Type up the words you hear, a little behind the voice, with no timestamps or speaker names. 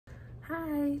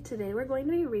Hi, today we're going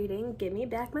to be reading Give Me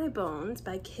Back My Bones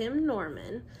by Kim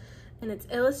Norman, and it's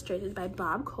illustrated by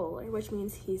Bob Kohler, which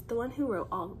means he's the one who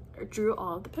drew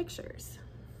all of the pictures.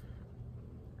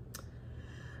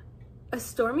 A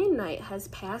stormy night has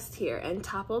passed here and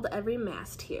toppled every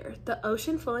mast here. The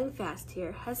ocean flowing fast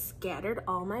here has scattered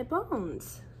all my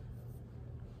bones.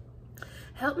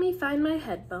 Help me find my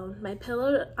head bone, my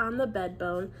pillow on the bed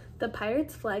bone, the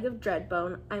pirate's flag of dread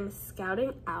bone. I'm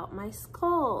scouting out my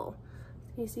skull.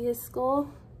 You see his skull?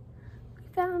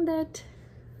 We found it.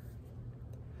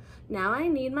 Now I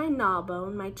need my gnaw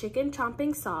bone, my chicken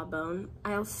chomping saw bone.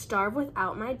 I'll starve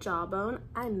without my jawbone.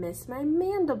 I miss my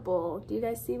mandible. Do you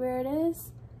guys see where it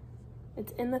is?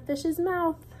 It's in the fish's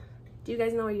mouth. Do you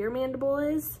guys know where your mandible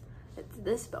is? It's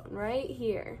this bone right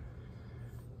here.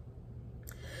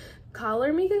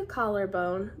 Collar me a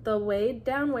collarbone, the way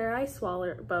down where I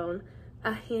swaller bone,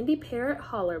 a handy parrot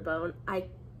holler bone. I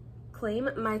claim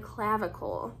my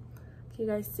clavicle. Can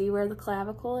you guys see where the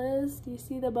clavicle is? Do you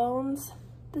see the bones?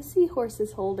 The seahorse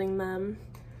is holding them.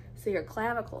 So your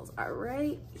clavicles are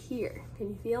right here. Can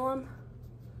you feel them?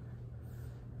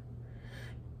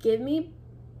 Give me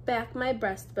back my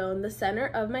breastbone, the center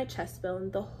of my chest bone,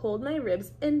 the hold my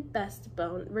ribs in best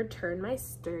bone, return my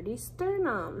sturdy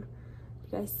sternum.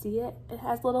 You guys see it? It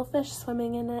has little fish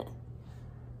swimming in it.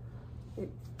 Your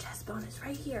chest bone is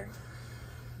right here.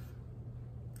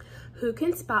 Who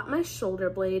can spot my shoulder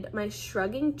blade, my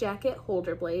shrugging jacket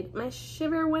holder blade, my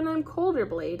shiver when I'm colder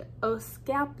blade? Oh,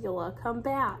 scapula, come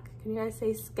back. Can you guys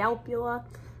say scapula?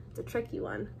 It's a tricky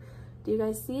one. Do you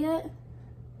guys see it?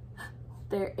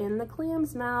 They're in the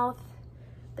clam's mouth.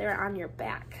 They're on your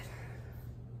back.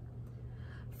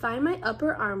 Find my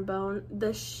upper arm bone,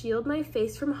 the shield my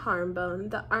face from harm bone,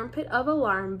 the armpit of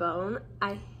alarm bone.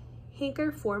 I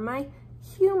hanker for my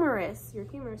humerus. Your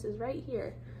humerus is right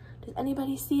here. Does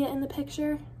anybody see it in the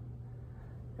picture?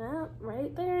 Oh,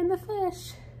 right there in the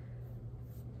fish.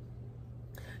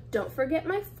 Don't forget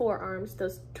my forearms,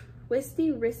 those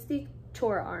twisty, wristy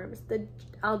chore arms.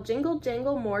 I'll jingle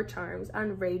jangle more charms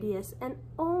on radius and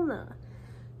ulna.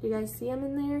 Do you guys see them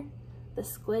in there? The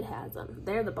squid has them.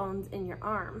 They're the bones in your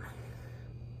arm.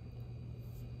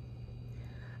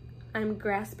 I'm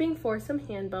grasping for some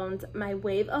hand bones, my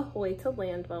wave ahoy to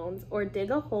land bones, or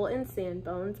dig a hole in sand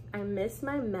bones. I miss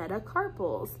my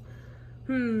metacarpals.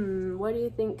 What do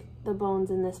you think the bones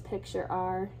in this picture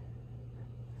are?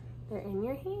 They're in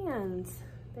your hands.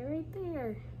 They're right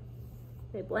there.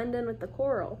 They blend in with the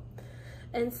coral.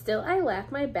 And still I lack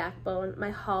my backbone, my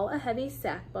hull a heavy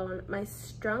sack bone, my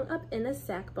strung up in a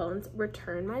sack bones,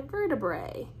 return my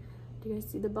vertebrae. Do you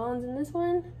guys see the bones in this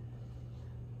one?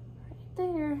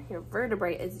 There, your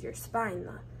vertebrae is your spine,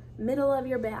 the middle of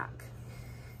your back.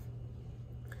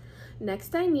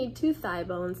 Next I need two thigh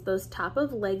bones, those top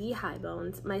of leggy high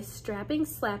bones, my strapping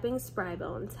slapping spry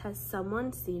bones. Has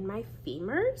someone seen my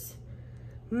femurs?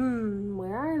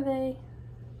 Where are they?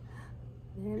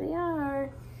 There they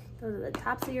are. Those are the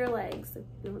tops of your legs.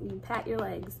 You pat your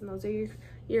legs, and those are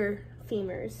your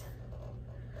femurs.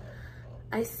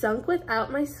 I sunk without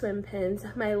my swim pins,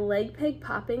 my leg peg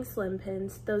popping slim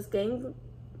pins, those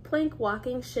gangplank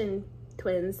walking shin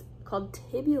twins called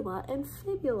tibula and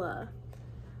fibula.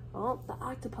 Oh, the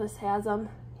octopus has them.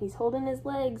 He's holding his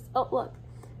legs. Oh, look.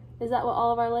 Is that what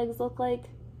all of our legs look like?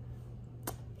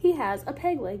 He has a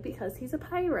peg leg because he's a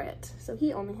pirate. So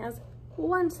he only has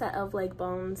one set of leg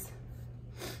bones.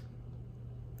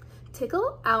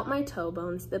 Tickle out my toe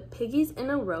bones, the piggies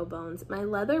in a row bones, my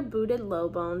leather booted low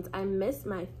bones. I miss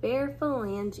my fair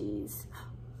phalanges.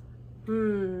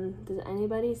 Does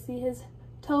anybody see his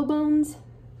toe bones?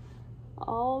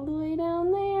 All the way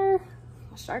down there.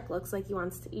 A shark looks like he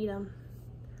wants to eat them.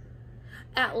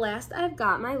 At last I've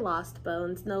got my lost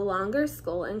bones, no longer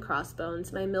skull and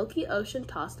crossbones, my milky ocean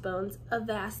tossed bones.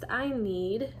 Avast I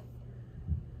need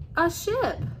a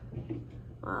ship.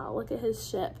 Wow, look at his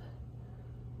ship.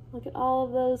 Look at all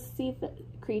of those sea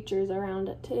creatures around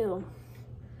it too.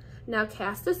 Now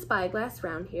cast a spyglass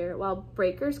round here, while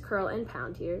breakers curl and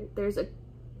pound here.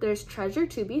 There's treasure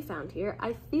to be found here.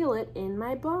 I feel it in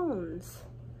my bones.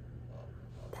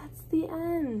 That's the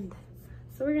end.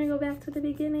 So we're gonna go back to the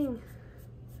beginning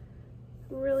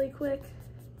really quick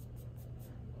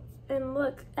and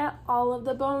look at all of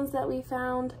the bones that we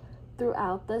found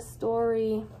throughout the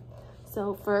story.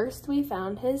 So first we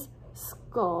found his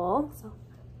skull. So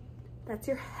that's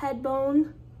your head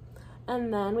bone.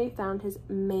 And then we found his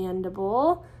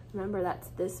mandible. Remember, that's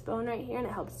this bone right here, and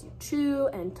it helps you chew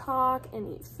and talk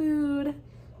and eat food.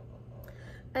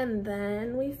 And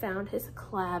then we found his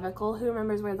clavicle. Who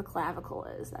remembers where the clavicle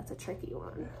is? That's a tricky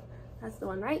one. That's the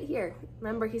one right here.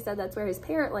 Remember, he said that's where his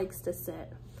parrot likes to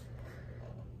sit.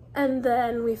 And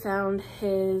then we found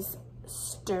his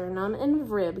sternum and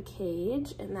rib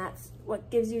cage, and that's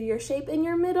what gives you your shape in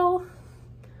your middle.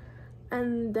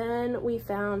 And then we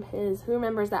found his, who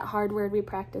remembers that hard word we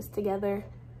practiced together?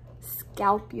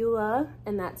 Scapula,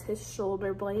 and that's his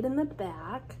shoulder blade in the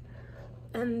back.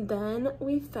 And then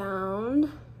we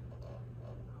found,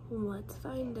 let's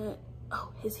find it.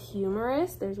 Oh, his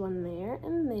humerus. There's one there,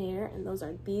 and those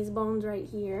are these bones right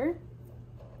here.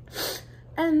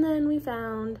 And then we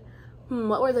found,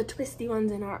 what were the twisty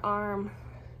ones in our arm?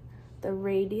 The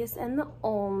radius and the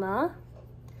ulna.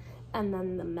 And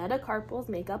then the metacarpals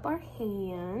make up our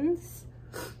hands.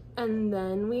 And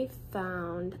then we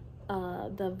found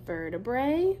the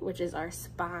vertebrae, which is our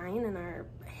spine and our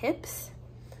hips.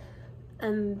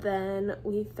 And then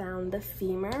we found the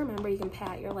femur. Remember, you can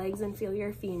pat your legs and feel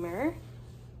your femur.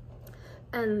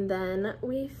 And then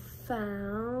we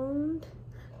found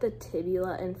the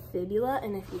tibula and fibula.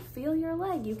 And if you feel your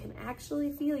leg, you can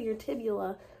actually feel your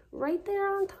tibula right there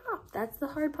on top. That's the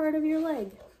hard part of your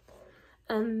leg.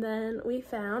 And then we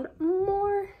found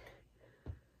more.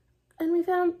 And we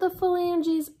found the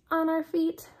phalanges on our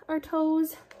feet, our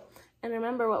toes. And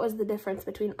remember, what was the difference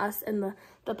between us and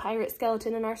the pirate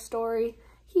skeleton in our story?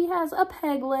 He has a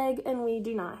peg leg, and we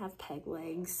do not have peg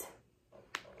legs.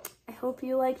 I hope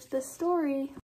you liked this story.